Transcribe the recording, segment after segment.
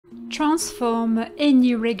Transform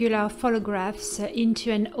any regular photographs into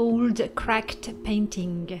an old, cracked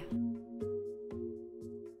painting.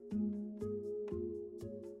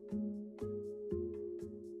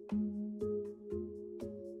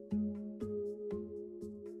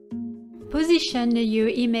 Position your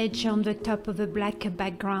image on the top of a black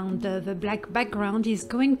background. The black background is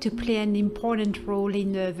going to play an important role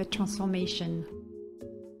in the transformation.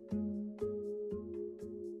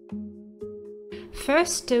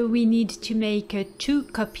 First, we need to make 2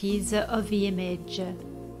 copies of the image.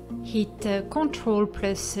 Hit Ctrl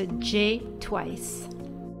plus J twice.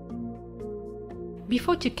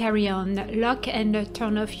 Before to carry on, lock and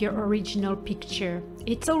turn off your original picture.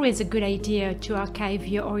 It's always a good idea to archive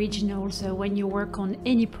your originals when you work on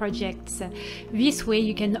any projects. This way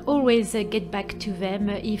you can always get back to them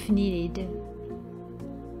if needed.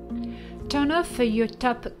 Turn off your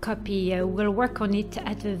top copy. We'll work on it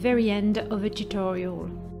at the very end of the tutorial.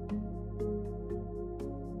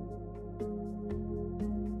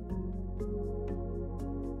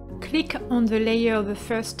 Click on the layer of the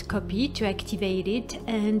first copy to activate it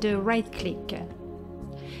and right-click.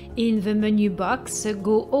 In the menu box,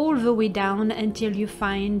 go all the way down until you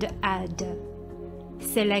find Add.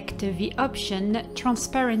 Select the option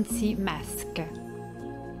Transparency Mask.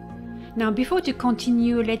 Now, before to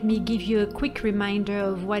continue, let me give you a quick reminder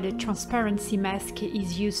of what a transparency mask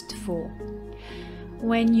is used for.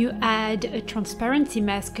 When you add a transparency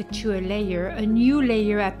mask to a layer, a new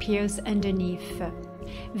layer appears underneath.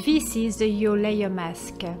 This is your layer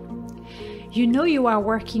mask. You know you are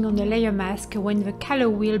working on a layer mask when the color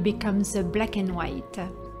wheel becomes black and white.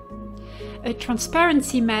 A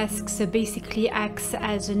transparency mask basically acts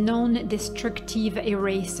as a non-destructive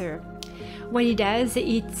eraser. What it does,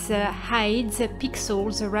 it hides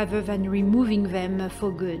pixels rather than removing them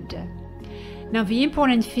for good. Now, the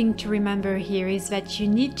important thing to remember here is that you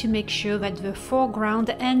need to make sure that the foreground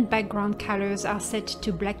and background colors are set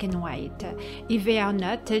to black and white. If they are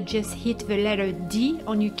not, just hit the letter D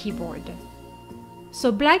on your keyboard.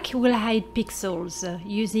 So black will hide pixels.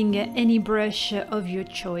 Using any brush of your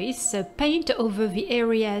choice, paint over the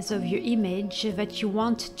areas of your image that you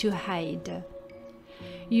want to hide.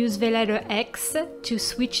 Use the letter X to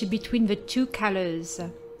switch between the 2 colors.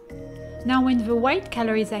 Now, when the white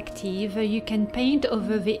color is active, you can paint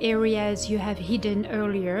over the areas you have hidden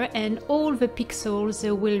earlier and all the pixels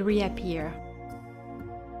will reappear.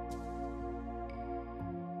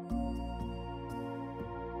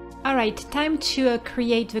 Alright, time to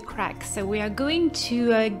create the cracks. We are going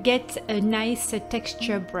to get a nice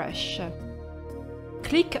texture brush.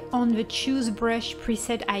 Click on the Choose Brush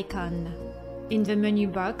preset icon. In the menu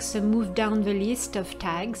box, move down the list of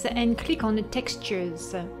tags and click on the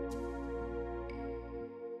Textures.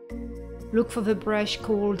 Look for the brush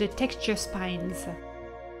called Texture Spines.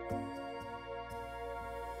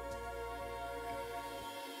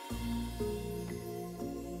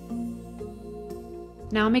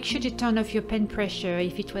 Now make sure to turn off your pen pressure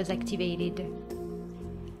if it was activated.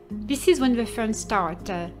 This is when the fun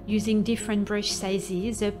starts. Using different brush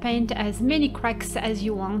sizes, paint as many cracks as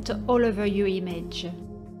you want all over your image.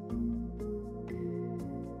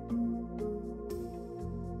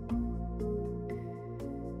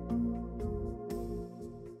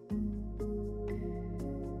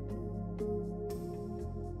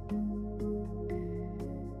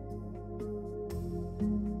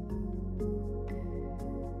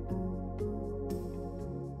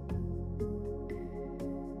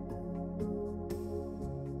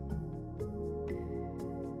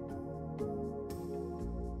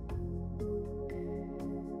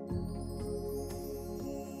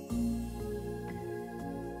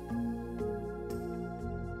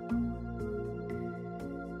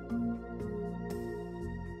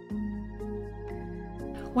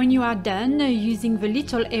 When you are done, using the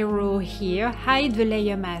little arrow here, hide the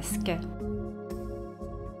layer mask.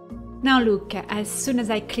 Now look, as soon as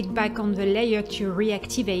I click back on the layer to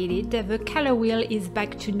reactivate it, the color wheel is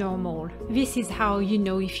back to normal. This is how you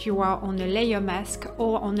know if you are on a layer mask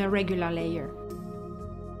or on a regular layer.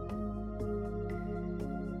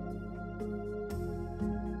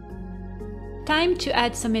 Time to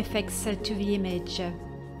add some effects to the image.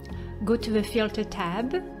 Go to the Filter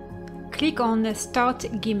tab. Click on Start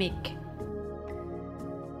Gimmick.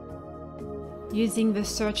 Using the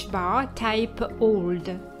search bar, type Old.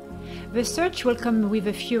 The search will come with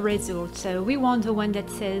a few results. We want the one that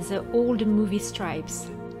says Old Movie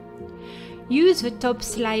Stripes. Use the top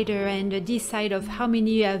slider and decide of how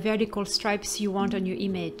many vertical stripes you want on your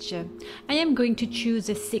image. I am going to choose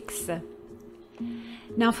 6.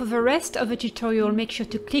 Now for the rest of the tutorial, make sure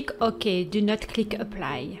to click OK, do not click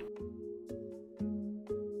Apply.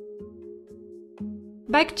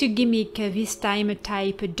 Back to gimmick, this time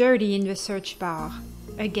type dirty in the search bar.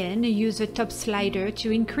 Again, use the top slider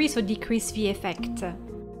to increase or decrease the effect.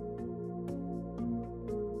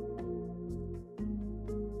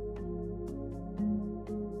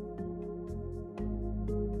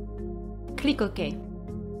 Click OK.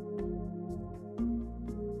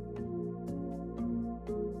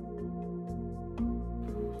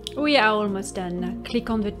 We are almost done. Click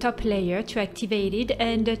on the top layer to activate it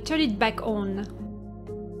and turn it back on.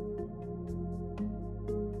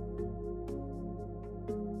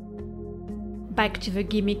 Back to the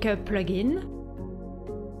gimmick plugin.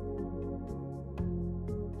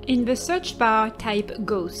 In the search bar, type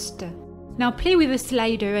Ghost. Now play with the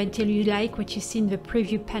slider until you like what you see in the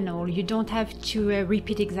preview panel. You don't have to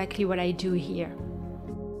repeat exactly what I do here.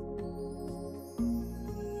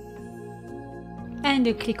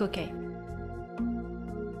 And click OK.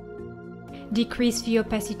 Decrease the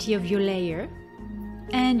opacity of your layer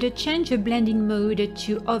and change the blending mode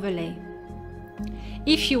to overlay.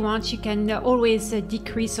 If you want, you can always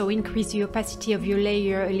decrease or increase the opacity of your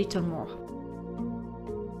layer a little more.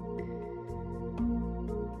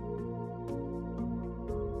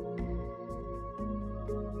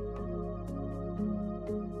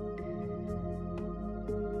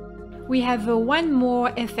 We have one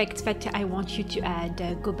more effect that I want you to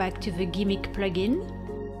add. Go back to the gimmick plugin.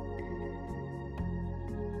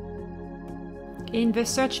 In the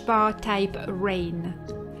search bar, type Rain.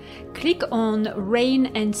 Click on Rain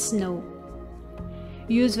and Snow.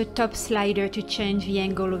 Use the top slider to change the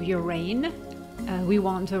angle of your rain. We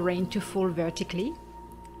want the rain to fall vertically.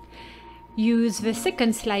 Use the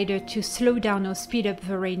second slider to slow down or speed up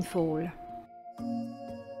the rainfall.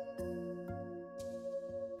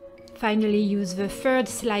 Finally, use the third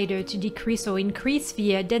slider to decrease or increase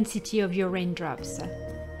the density of your raindrops.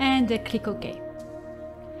 And click OK.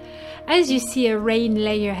 As you see, a rain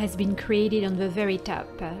layer has been created on the very top.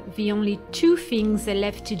 The only two things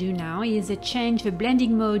left to do now is change the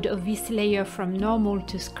blending mode of this layer from normal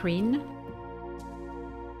to screen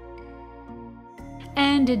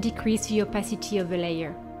and decrease the opacity of the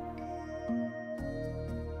layer.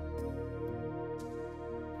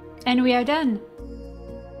 And we are done!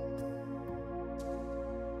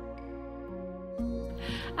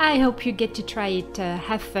 I hope you get to try it,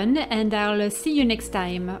 have fun, and I'll see you next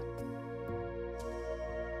time.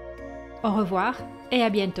 Au revoir et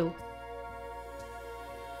à bientôt.